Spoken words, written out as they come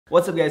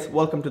What's up guys,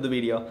 welcome to the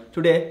video.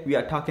 Today we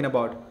are talking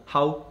about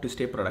how to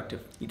stay productive.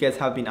 You guys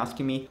have been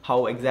asking me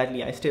how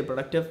exactly I stay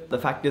productive. The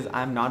fact is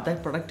I'm not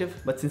that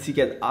productive, but since you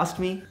guys asked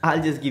me,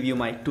 I'll just give you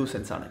my 2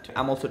 cents on it.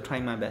 I'm also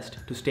trying my best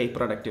to stay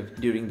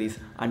productive during these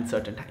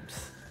uncertain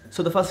times.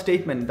 So the first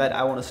statement that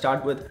I want to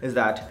start with is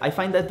that I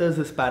find that there's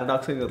this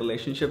paradoxical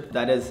relationship,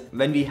 that is,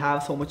 when we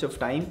have so much of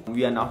time,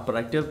 we are not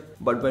productive,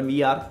 but when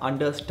we are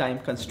under time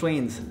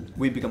constraints,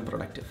 we become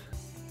productive.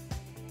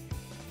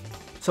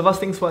 So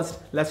first things first,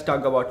 let's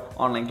talk about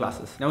online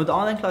classes. Now with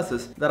online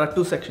classes, there are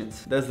 2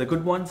 sections. There's the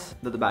good ones,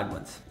 there's the bad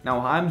ones.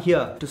 Now I'm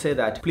here to say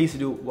that please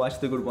do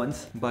watch the good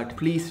ones, but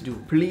please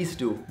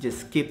do just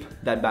skip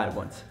that bad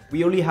ones.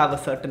 We only have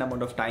a certain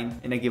amount of time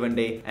in a given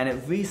day, and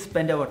if we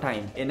spend our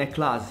time in a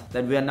class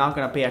that we are not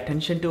going to pay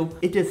attention to,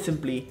 it is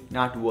simply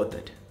not worth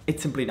it.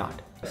 It's simply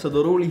not. So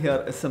the rule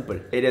here is simple.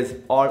 It is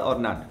all or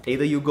none.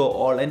 Either you go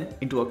all in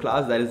into a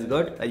class that is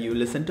good, that you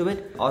listen to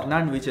it, or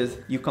none, which is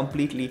you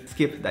completely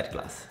skip that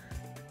class.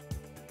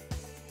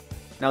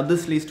 Now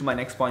this leads to my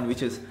next point,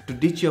 which is to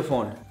ditch your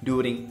phone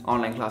during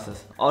online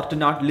classes, or to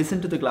not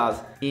listen to the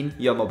class in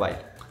your mobile.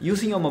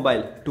 Using your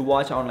mobile to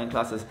watch online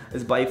classes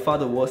is by far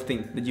the worst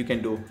thing that you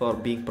can do for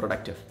being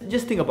productive.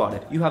 Just think about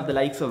it. You have the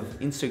likes of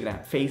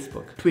Instagram,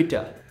 Facebook,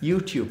 Twitter,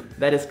 YouTube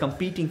that is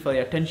competing for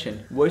your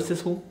attention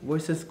versus who?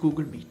 Versus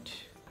Google Meet,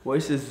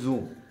 versus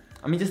Zoom.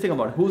 I mean, just think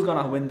about it. Who's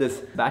gonna win this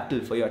battle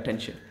for your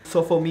attention?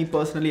 So for me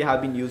personally, I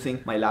have been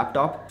using my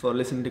laptop for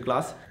listening to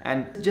class,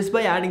 and just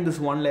by adding this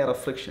one layer of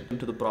friction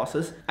into the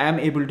process, I am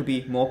able to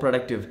be more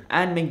productive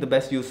and make the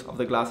best use of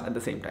the class at the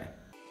same time.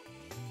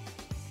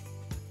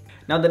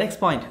 Now the next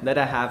point that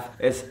I have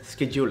is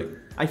scheduling.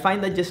 I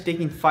find that just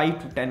taking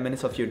 5 to 10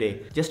 minutes of your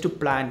day just to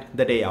plan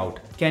the day out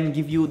can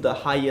give you the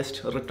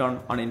highest return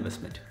on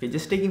investment. Okay,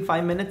 just taking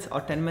 5 minutes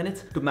or 10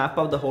 minutes to map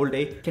out the whole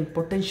day can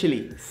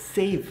potentially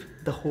save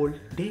the whole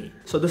day.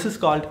 So this is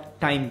called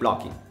time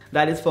blocking.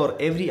 That is, for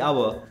every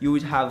hour you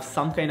would have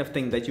some kind of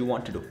thing that you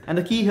want to do. And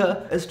the key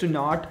here is to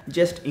not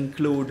just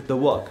include the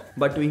work,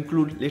 but to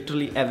include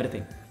literally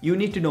everything. You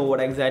need to know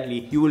what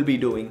exactly you will be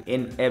doing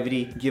in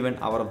every given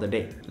hour of the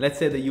day. Let's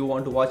say that you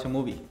want to watch a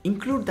movie.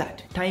 Include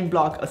that. Time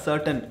block a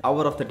certain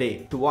hour of the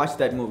day to watch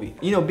that movie.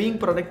 You know, being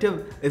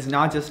productive is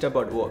not just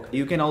about work.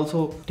 You can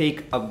also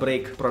take a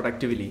break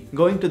productively.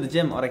 Going to the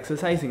gym or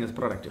exercising is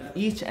productive.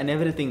 Each and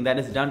everything that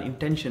is done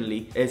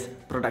intentionally is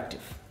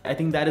productive. I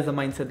think that is a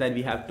mindset that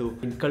we have to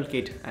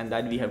inculcate and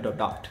that we have to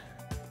adopt.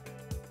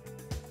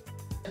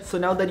 So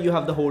now that you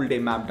have the whole day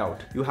mapped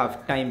out, you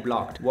have time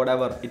blocked,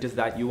 whatever it is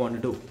that you want to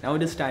do. Now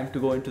it is time to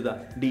go into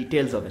the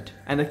details of it.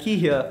 And the key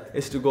here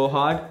is to go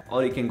hard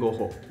or you can go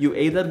home. You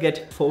either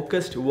get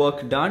focused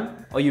work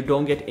done or you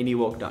don't get any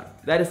work done.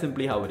 That is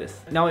simply how it is.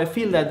 Now I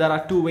feel that there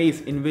are 2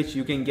 ways in which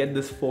you can get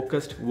this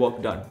focused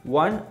work done.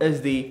 One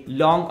is the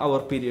long hour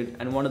period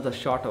and one is the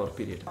short hour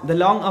period. The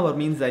long hour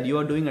means that you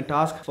are doing a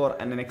task for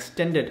an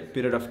extended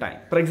period of time.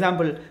 For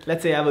example,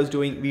 let's say I was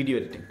doing video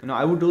editing.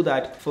 I would do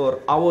that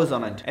for hours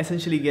on end,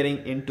 essentially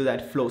getting into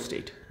that flow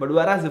state. But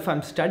whereas if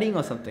I'm studying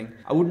or something,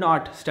 I would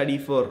not study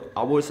for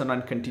hours on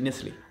end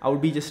continuously. I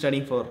would be just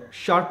studying for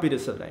short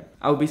periods of time.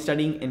 I would be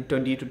studying in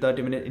 20 to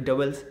 30 minute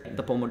intervals,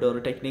 the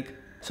Pomodoro technique.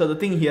 So the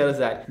thing here is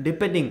that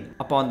depending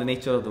upon the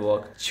nature of the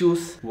work,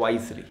 choose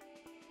wisely.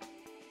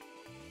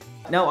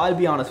 Now I'll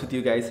be honest with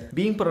you guys,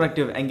 being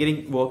productive and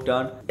getting work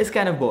done is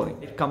kind of boring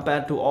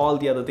compared to all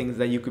the other things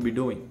that you could be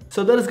doing.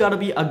 So there has got to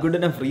be a good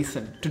enough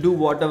reason to do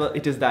whatever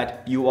it is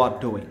that you are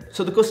doing.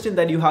 So the question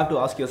that you have to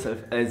ask yourself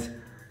is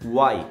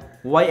why?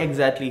 Why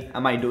exactly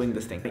am I doing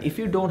this thing? If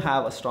you don't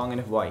have a strong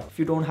enough why, if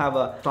you don't have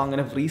a strong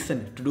enough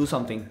reason to do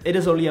something, it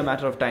is only a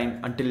matter of time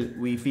until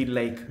we feel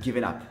like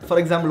giving up. For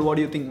example, what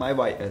do you think my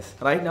why is?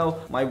 Right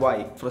now, my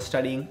why for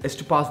studying is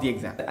to pass the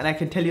exam. And I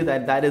can tell you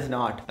that that is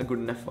not a good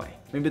enough why.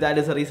 Maybe that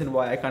is a reason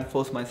why I can't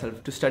force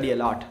myself to study a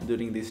lot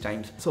during these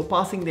times. So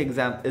passing the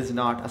exam is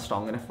not a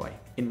strong enough why,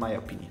 in my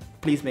opinion.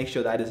 Please make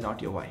sure that is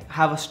not your why.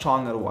 Have a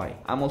stronger why.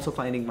 I'm also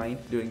finding mine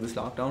during this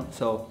lockdown.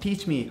 So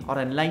teach me or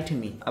enlighten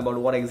me about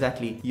what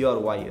exactly your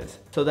why is,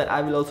 so that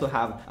I will also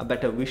have a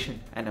better vision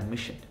and a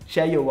mission.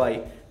 Share your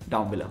why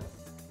down below.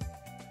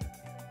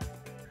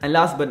 And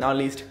last but not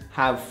least,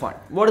 have fun.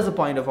 What is the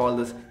point of all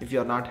this if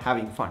you're not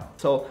having fun?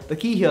 So the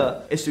key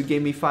here is to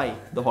gamify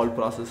the whole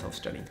process of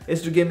studying.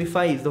 Is to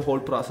gamify the whole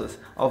process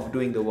of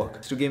doing the work.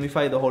 Is to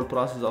gamify the whole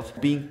process of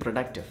being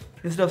productive.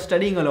 Instead of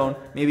studying alone,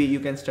 maybe you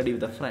can study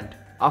with a friend.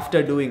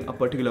 After doing a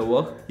particular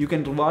work, you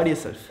can reward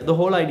yourself. The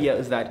whole idea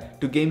is that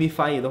to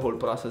gamify the whole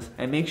process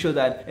and make sure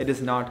that it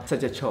is not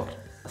such a chore.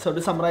 So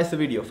to summarize the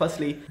video,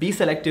 firstly, be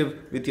selective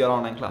with your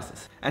online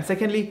classes. And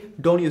secondly,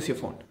 don't use your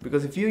phone.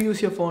 Because if you use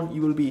your phone,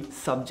 you will be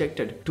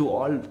subjected to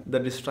all the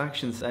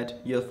distractions that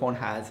your phone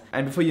has.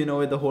 And before you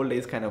know it, the whole day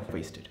is kind of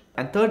wasted.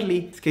 And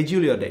thirdly,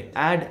 schedule your day.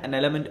 Add an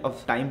element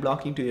of time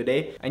blocking to your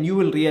day and you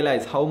will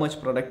realize how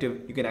much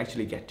productive you can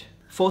actually get.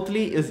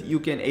 Fourthly is you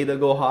can either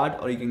go hard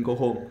or you can go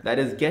home. That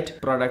is, get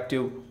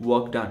productive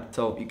work done.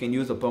 So you can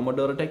use the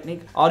Pomodoro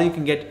technique or you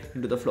can get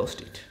into the flow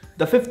state.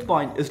 The fifth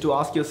point is to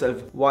ask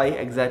yourself why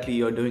exactly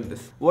you're doing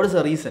this. What is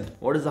the reason?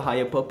 What is the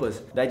higher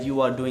purpose that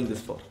you are doing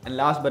this for? And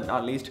last but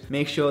not least,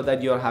 make sure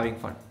that you're having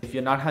fun. If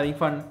you're not having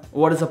fun,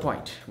 what is the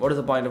point? What is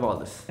the point of all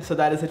this? So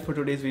that is it for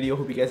today's video.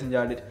 Hope you guys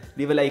enjoyed it.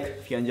 Leave a like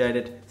if you enjoyed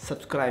it.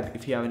 Subscribe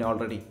if you haven't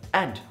already.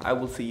 And I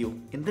will see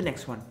you in the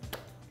next one.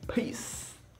 Peace.